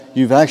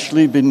you've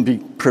actually been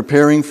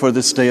preparing for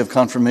this day of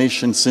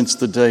confirmation since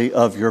the day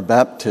of your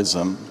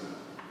baptism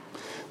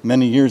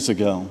many years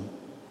ago.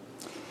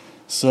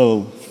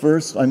 So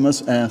first I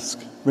must ask,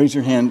 raise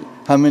your hand,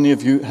 how many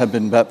of you have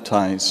been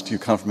baptized, you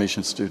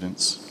confirmation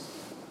students?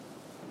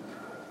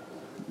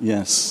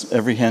 Yes,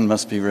 every hand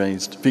must be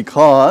raised,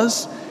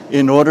 because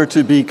in order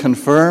to be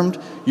confirmed,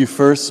 you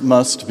first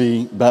must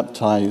be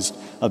baptized,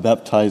 a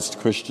baptized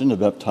Christian, a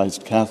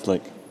baptized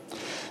Catholic.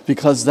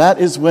 Because that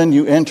is when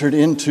you entered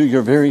into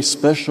your very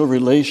special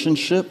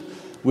relationship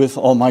with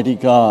Almighty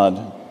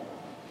God.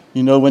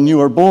 You know, when you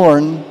are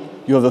born,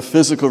 you have a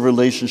physical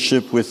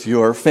relationship with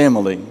your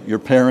family, your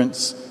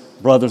parents,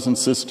 brothers and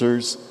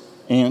sisters,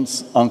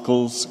 aunts,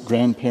 uncles,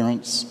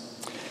 grandparents.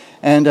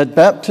 And at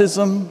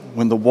baptism,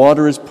 when the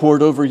water is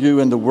poured over you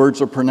and the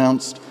words are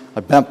pronounced, I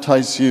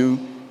baptize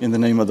you in the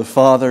name of the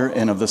Father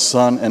and of the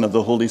Son and of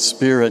the Holy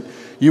Spirit,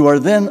 you are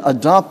then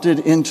adopted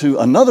into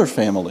another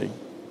family,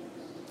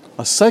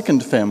 a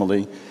second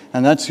family,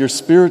 and that's your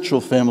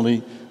spiritual family,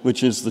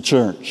 which is the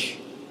church.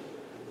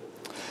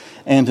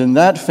 And in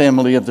that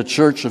family of the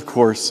church, of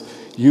course,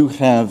 you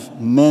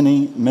have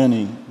many,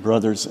 many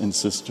brothers and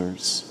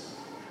sisters.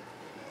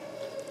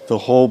 The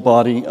whole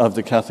body of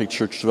the Catholic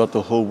Church throughout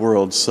the whole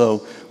world.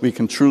 So we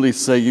can truly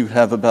say you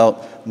have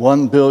about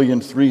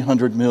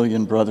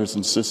 1,300,000,000 brothers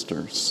and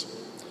sisters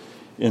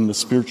in the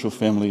spiritual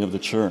family of the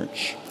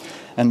church.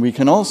 And we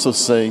can also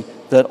say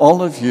that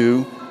all of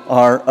you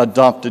are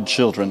adopted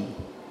children,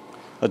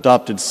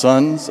 adopted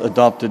sons,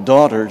 adopted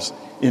daughters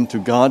into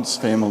God's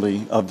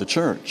family of the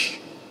church.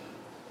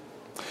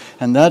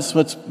 And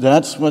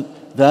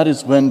that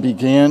is when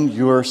began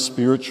your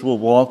spiritual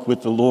walk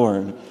with the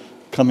Lord,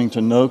 coming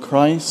to know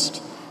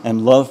Christ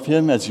and love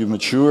Him as you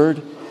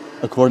matured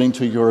according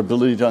to your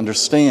ability to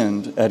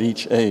understand at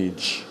each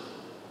age.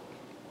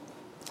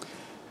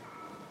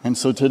 And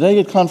so today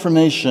at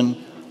confirmation,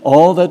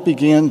 all that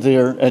began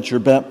there at your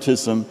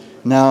baptism,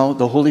 now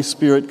the Holy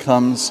Spirit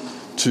comes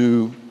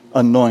to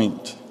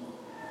anoint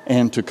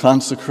and to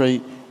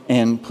consecrate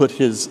and put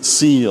His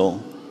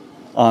seal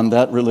on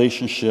that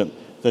relationship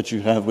that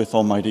you have with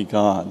Almighty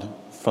God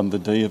from the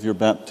day of your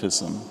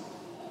baptism.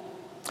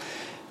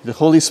 The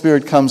Holy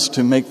Spirit comes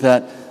to make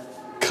that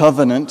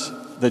covenant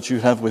that you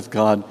have with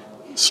God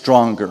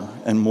stronger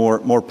and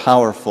more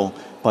powerful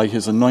by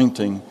His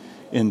anointing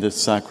in this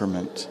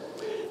sacrament.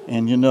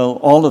 And you know,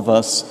 all of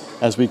us,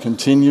 as we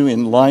continue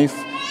in life,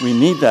 we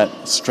need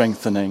that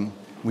strengthening.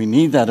 We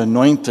need that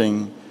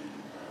anointing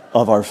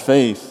of our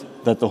faith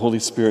that the Holy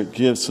Spirit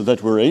gives so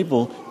that we're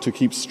able to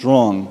keep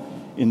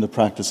strong in the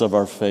practice of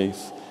our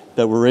faith,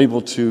 that we're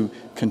able to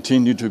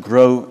continue to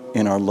grow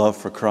in our love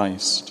for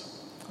Christ.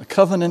 A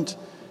covenant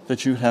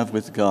that you have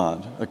with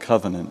God, a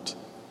covenant.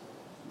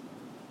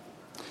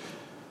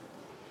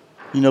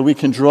 You know, we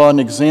can draw an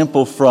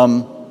example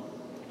from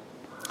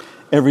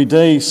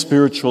everyday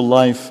spiritual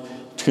life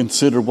to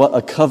consider what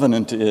a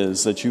covenant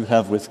is that you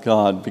have with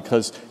God,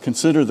 because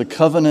consider the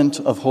covenant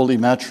of holy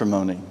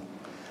matrimony.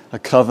 A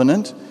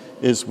covenant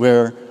is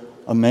where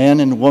a man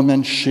and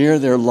woman share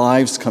their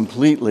lives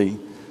completely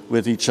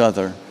with each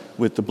other,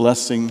 with the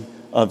blessing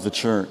of the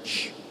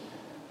church.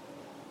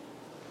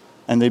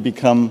 And they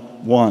become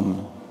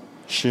one,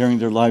 sharing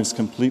their lives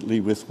completely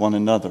with one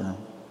another.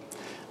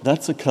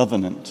 That's a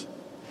covenant.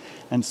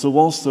 And so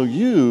also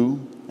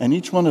you, and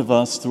each one of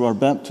us through our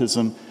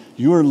baptism,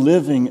 you are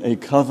living a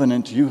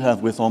covenant you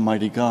have with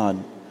Almighty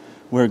God,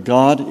 where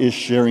God is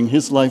sharing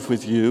His life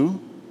with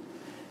you,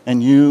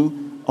 and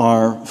you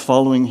are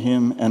following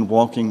Him and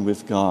walking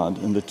with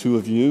God. And the two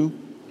of you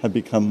have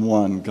become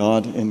one,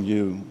 God and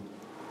you.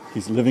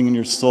 He's living in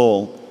your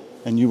soul,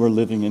 and you are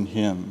living in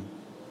Him.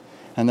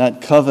 And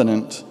that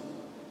covenant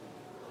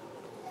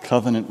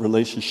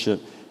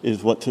relationship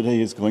is what today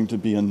is going to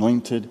be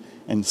anointed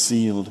and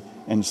sealed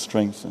and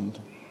strengthened.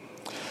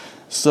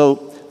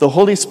 So the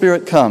Holy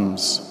Spirit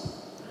comes,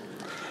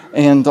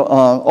 and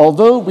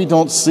although we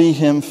don't see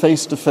Him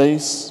face to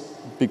face,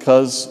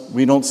 because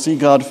we don't see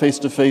God face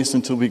to face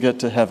until we get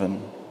to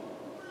heaven,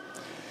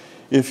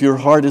 if your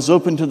heart is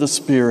open to the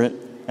Spirit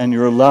and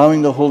you're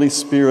allowing the Holy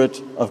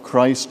Spirit of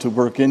Christ to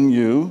work in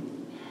you,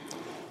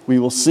 we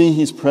will see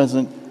He's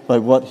present by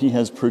what He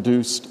has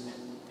produced,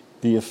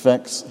 the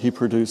effects He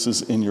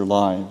produces in your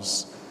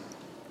lives.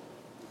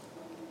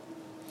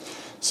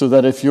 So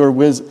that if you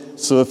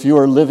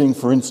are living,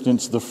 for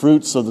instance, the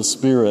fruits of the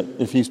Spirit,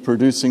 if He's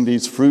producing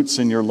these fruits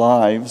in your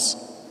lives,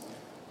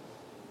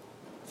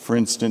 for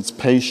instance,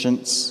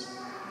 patience,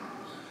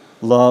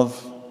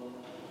 love,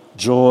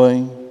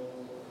 joy,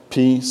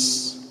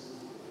 peace,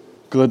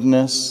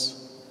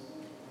 goodness,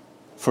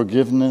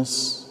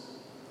 forgiveness,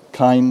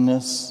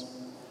 kindness,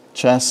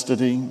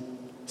 chastity,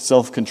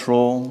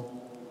 self-control.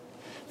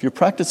 If you're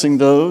practicing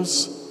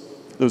those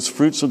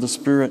fruits of the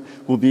Spirit,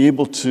 will be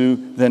able to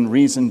then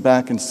reason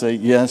back and say,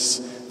 yes,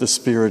 the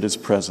Spirit is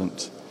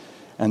present.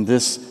 And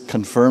this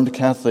confirmed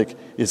Catholic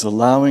is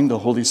allowing the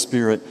Holy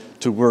Spirit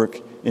to work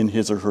in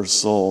his or her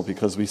soul,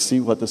 because we see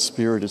what the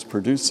Spirit is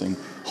producing.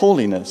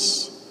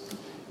 Holiness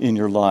in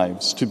your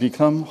lives, to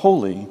become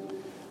holy,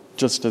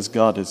 just as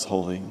God is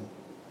holy.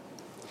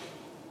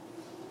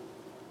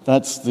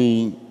 That's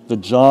the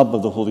job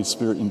of the Holy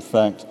Spirit, in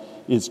fact,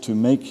 is to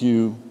make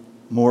you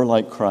more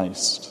like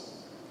Christ,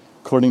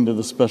 according to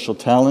the special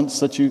talents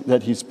that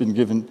He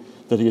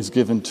has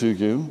given to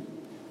you,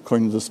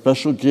 according to the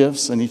special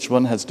gifts, and each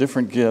one has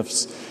different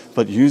gifts,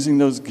 but using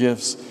those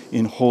gifts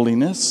in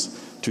holiness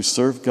to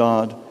serve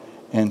God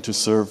and to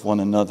serve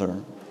one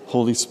another.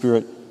 Holy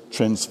Spirit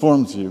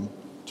transforms you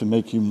to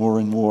make you more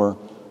and more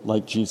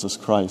like Jesus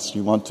Christ.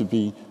 You want to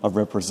be a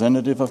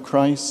representative of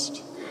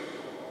Christ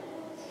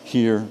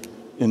here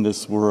in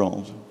this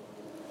world,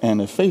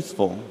 and a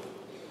faithful,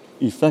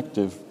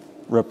 effective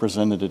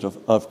representative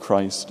of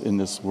Christ in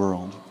this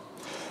world.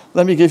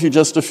 Let me give you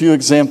just a few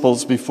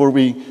examples before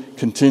we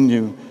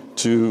continue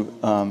to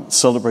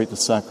celebrate the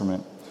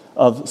sacrament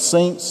of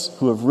saints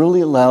who have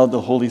really allowed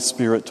the Holy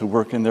Spirit to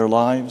work in their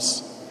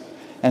lives,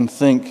 and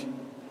think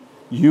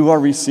you are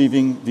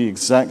receiving the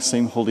exact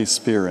same Holy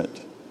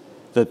Spirit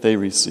that they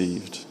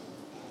received.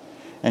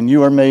 And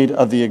you are made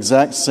of the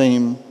exact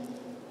same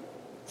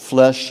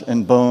flesh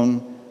and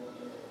bone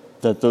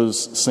that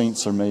those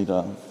saints are made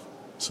of.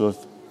 So if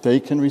they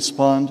can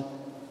respond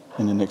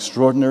in an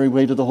extraordinary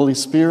way to the Holy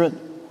Spirit,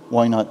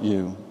 why not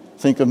you?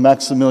 Think of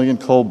Maximilian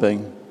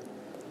Kolbe,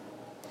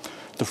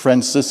 the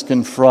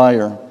Franciscan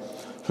friar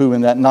who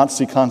in that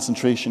Nazi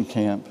concentration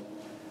camp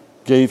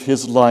gave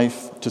his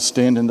life to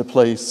stand in the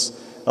place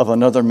of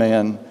another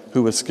man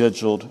who was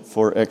scheduled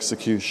for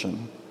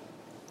execution.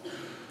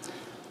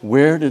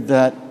 Where did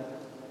that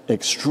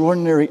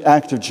extraordinary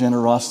act of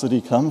generosity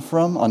come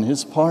from on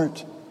his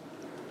part?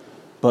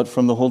 But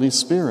from the Holy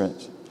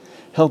Spirit,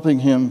 helping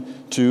him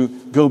to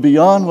go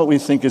beyond what we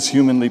think is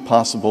humanly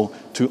possible,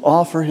 to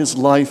offer his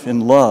life in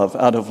love,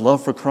 out of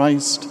love for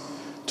Christ,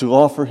 to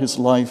offer his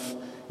life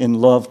in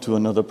love to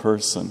another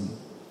person.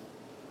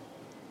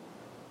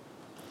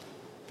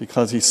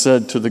 Because he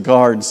said to the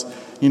guards,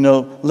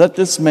 let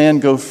this man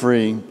go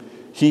free.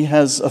 He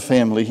has a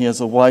family, he has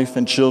a wife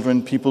and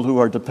children, people who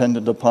are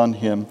dependent upon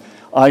him.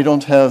 I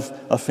don't have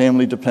a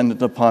family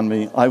dependent upon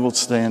me. I will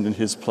stand in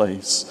his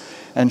place.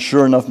 And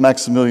sure enough,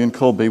 Maximilian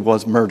Kolbe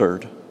was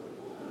murdered.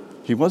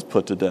 He was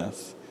put to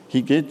death.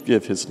 He did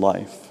give his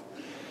life.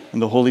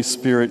 And the Holy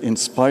Spirit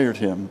inspired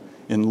him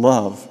in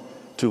love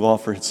to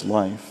offer his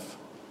life.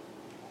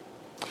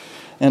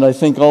 And I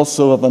think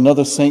also of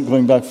another saint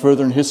going back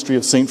further in history,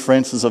 of St.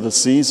 Francis of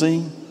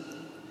Assisi.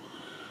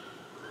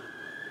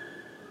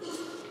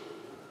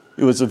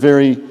 It was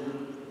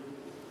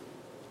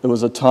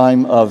a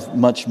time of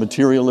much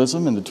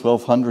materialism in the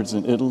 1200s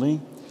in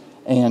Italy,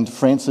 and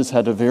Francis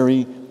had a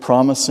very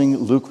promising,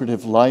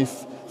 lucrative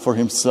life for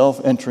himself,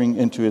 entering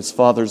into his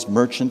father's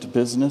merchant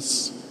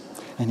business,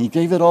 and he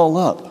gave it all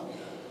up.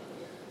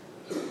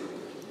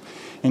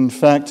 In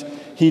fact,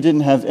 he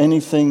didn't have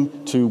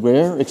anything to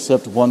wear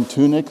except one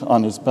tunic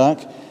on his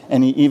back,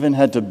 and he even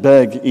had to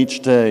beg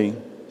each day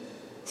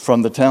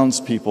from the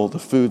townspeople the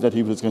food that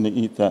he was going to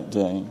eat that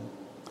day.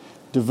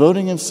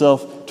 Devoting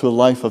himself to a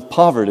life of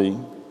poverty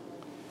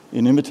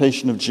in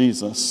imitation of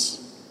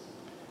Jesus,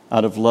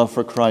 out of love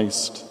for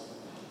Christ,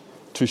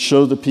 to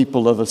show the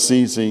people of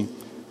Assisi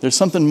there's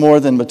something more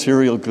than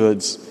material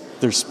goods.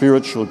 There's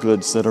spiritual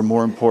goods that are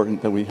more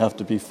important that we have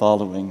to be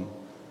following.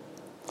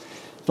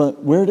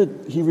 But where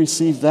did he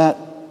receive that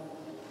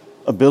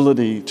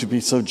ability to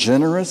be so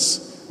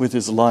generous with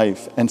his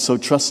life and so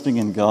trusting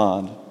in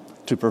God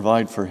to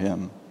provide for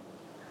him?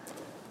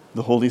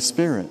 The Holy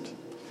Spirit.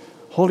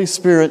 Holy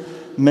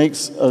Spirit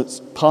makes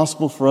it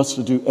possible for us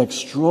to do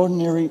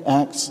extraordinary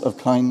acts of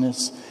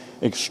kindness,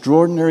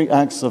 extraordinary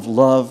acts of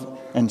love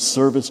and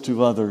service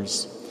to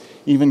others,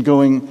 even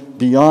going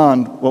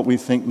beyond what we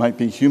think might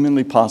be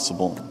humanly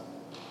possible.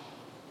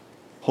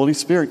 Holy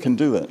Spirit can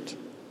do it.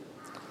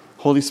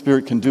 Holy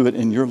Spirit can do it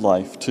in your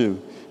life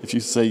too. If you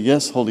say,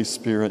 yes, Holy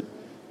Spirit,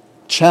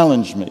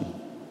 challenge me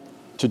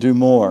to do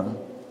more.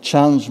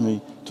 Challenge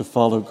me to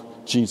follow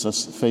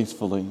Jesus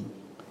faithfully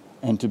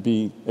and to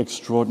be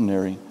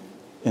extraordinary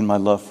in my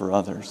love for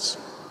others.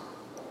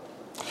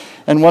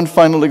 And one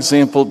final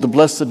example, the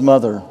Blessed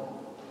Mother.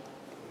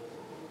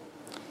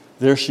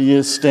 There she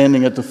is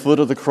standing at the foot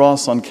of the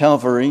cross on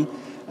Calvary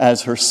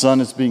as her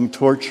son is being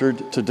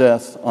tortured to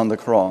death on the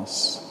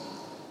cross.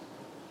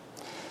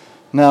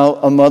 Now,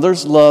 a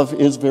mother's love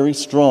is very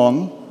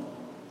strong,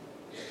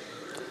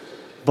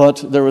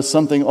 but there was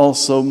something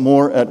also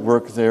more at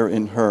work there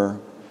in her,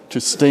 to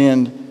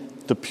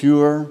stand the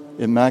pure,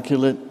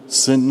 immaculate,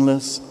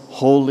 sinless,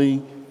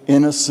 holy,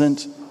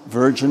 innocent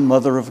Virgin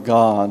Mother of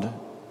God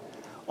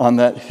on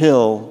that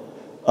hill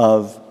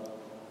of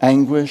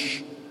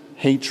anguish,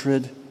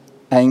 hatred,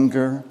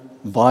 anger,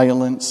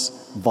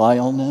 violence,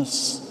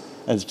 vileness,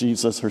 as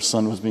Jesus, her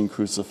son, was being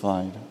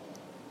crucified.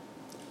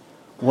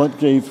 What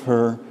gave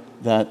her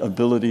that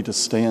ability to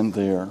stand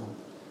there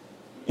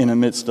in the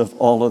midst of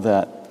all of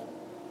that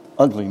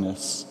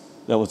ugliness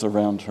that was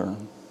around her?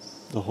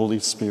 The Holy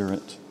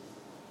Spirit.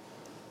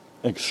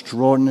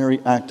 Extraordinary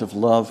act of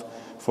love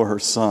for her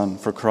son,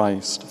 for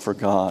Christ, for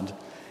God,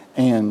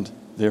 and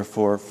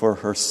therefore for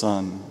her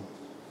son.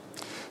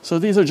 So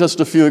these are just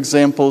a few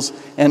examples,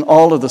 and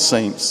all of the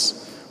saints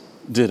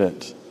did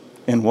it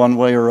in one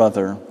way or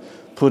other,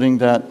 putting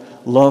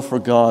that love for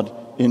God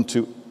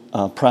into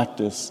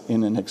practice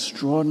in an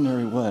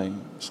extraordinary way.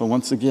 So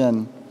once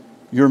again,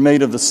 you're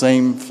made of the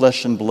same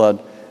flesh and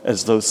blood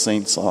as those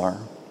saints are,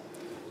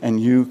 and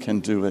you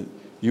can do it.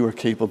 You are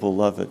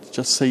capable of it.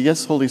 Just say,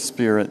 yes, Holy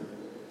Spirit,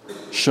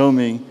 show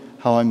me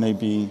how I may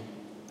be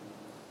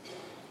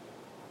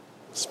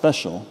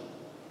special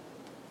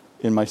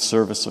in my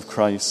service of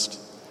Christ,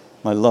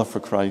 my love for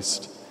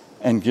Christ,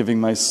 and giving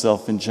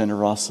myself in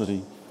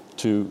generosity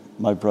to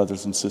my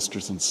brothers and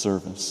sisters in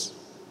service.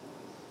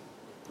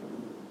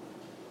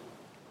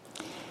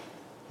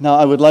 Now,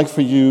 I would like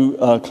for you,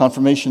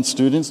 confirmation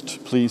students,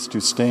 please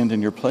to stand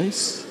in your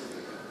place.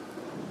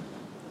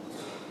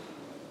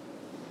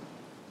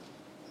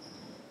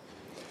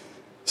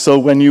 So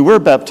when you were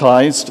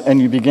baptized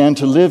and you began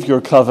to live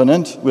your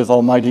covenant with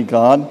Almighty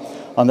God,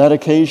 on that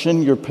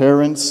occasion your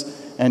parents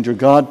and your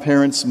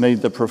godparents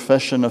made the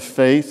profession of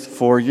faith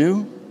for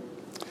you.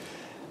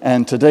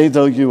 And today,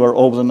 though, you are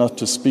old enough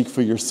to speak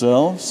for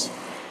yourselves,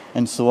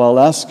 and so I'll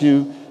ask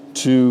you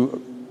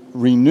to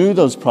renew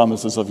those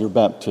promises of your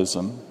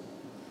baptism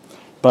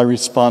by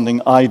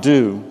responding, I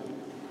do,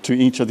 to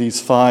each of these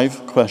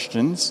 5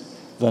 questions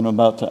that I'm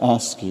about to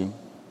ask you.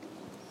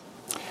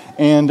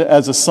 And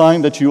as a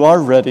sign that you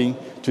are ready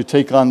to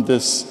take on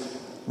this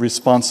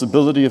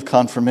responsibility of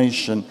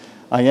confirmation,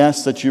 I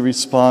ask that you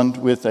respond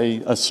with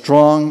a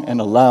strong and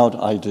a loud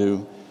I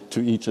do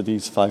to each of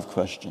these 5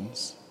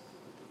 questions.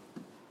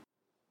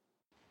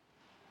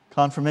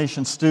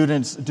 Confirmation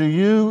students, do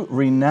you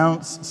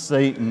renounce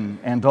Satan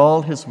and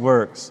all his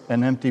works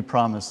and empty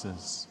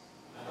promises?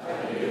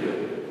 I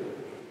do.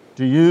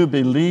 Do you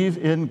believe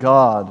in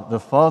God, the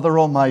Father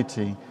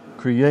Almighty,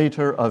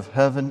 creator of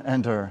heaven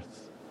and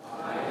earth?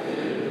 I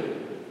do.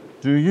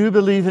 Do you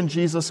believe in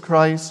Jesus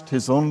Christ,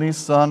 his only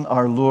Son,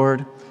 our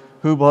Lord,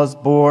 who was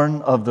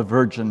born of the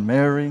Virgin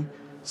Mary,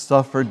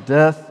 suffered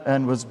death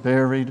and was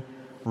buried,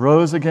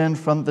 rose again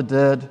from the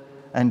dead,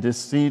 and is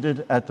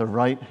seated at the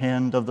right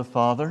hand of the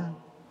Father?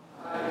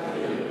 I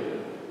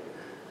do.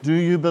 Do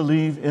you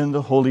believe in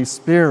the Holy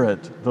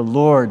Spirit, the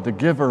Lord, the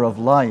giver of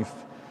life,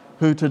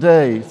 who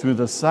today, through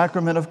the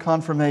sacrament of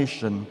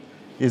confirmation,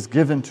 is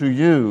given to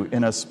you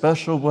in a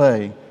special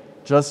way,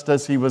 just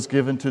as he was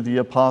given to the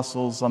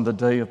apostles on the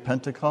day of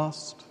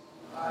Pentecost?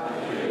 I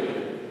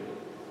do.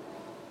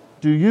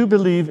 Do you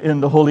believe in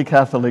the Holy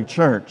Catholic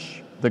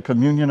Church, the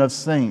communion of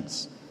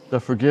saints, the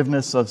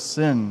forgiveness of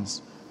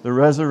sins, the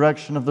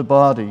resurrection of the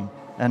body,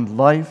 and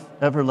life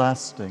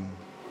everlasting?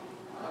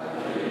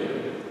 I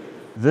do.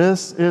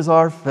 This is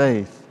our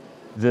faith.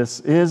 This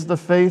is the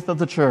faith of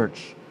the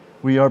Church.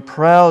 We are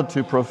proud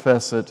to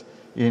profess it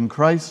in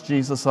Christ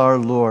Jesus our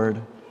Lord.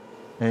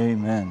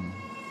 Amen.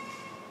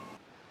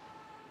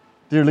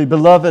 Dearly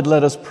beloved,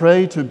 let us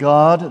pray to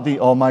God, the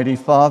Almighty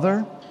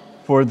Father,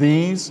 for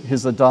these,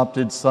 his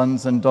adopted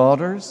sons and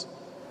daughters,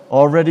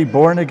 already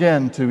born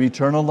again to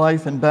eternal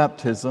life in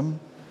baptism,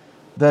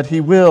 that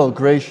he will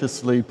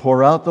graciously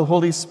pour out the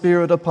Holy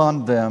Spirit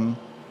upon them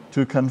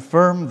to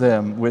confirm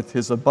them with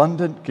his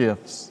abundant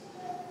gifts,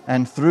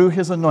 and through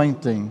his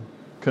anointing,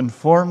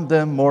 conform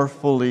them more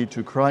fully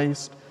to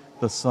Christ,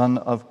 the Son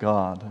of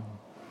God.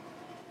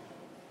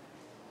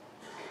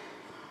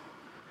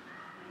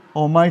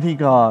 Almighty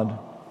God,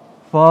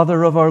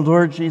 Father of our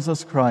Lord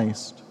Jesus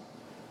Christ,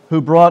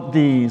 who brought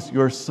these,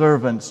 your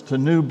servants, to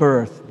new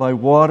birth by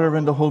water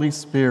and the Holy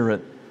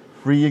Spirit,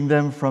 freeing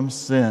them from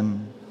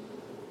sin,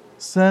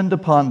 send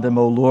upon them,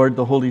 O Lord,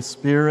 the Holy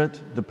Spirit,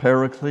 the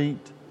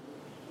Paraclete.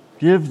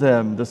 Give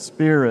them the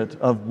spirit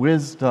of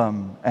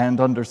wisdom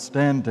and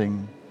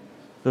understanding,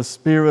 the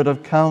spirit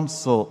of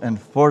counsel and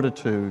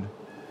fortitude,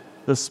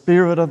 the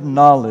spirit of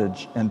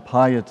knowledge and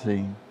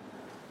piety.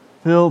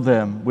 Fill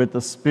them with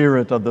the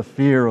spirit of the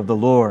fear of the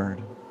Lord,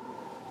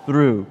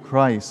 through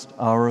Christ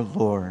our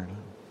Lord.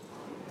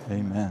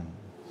 Amen.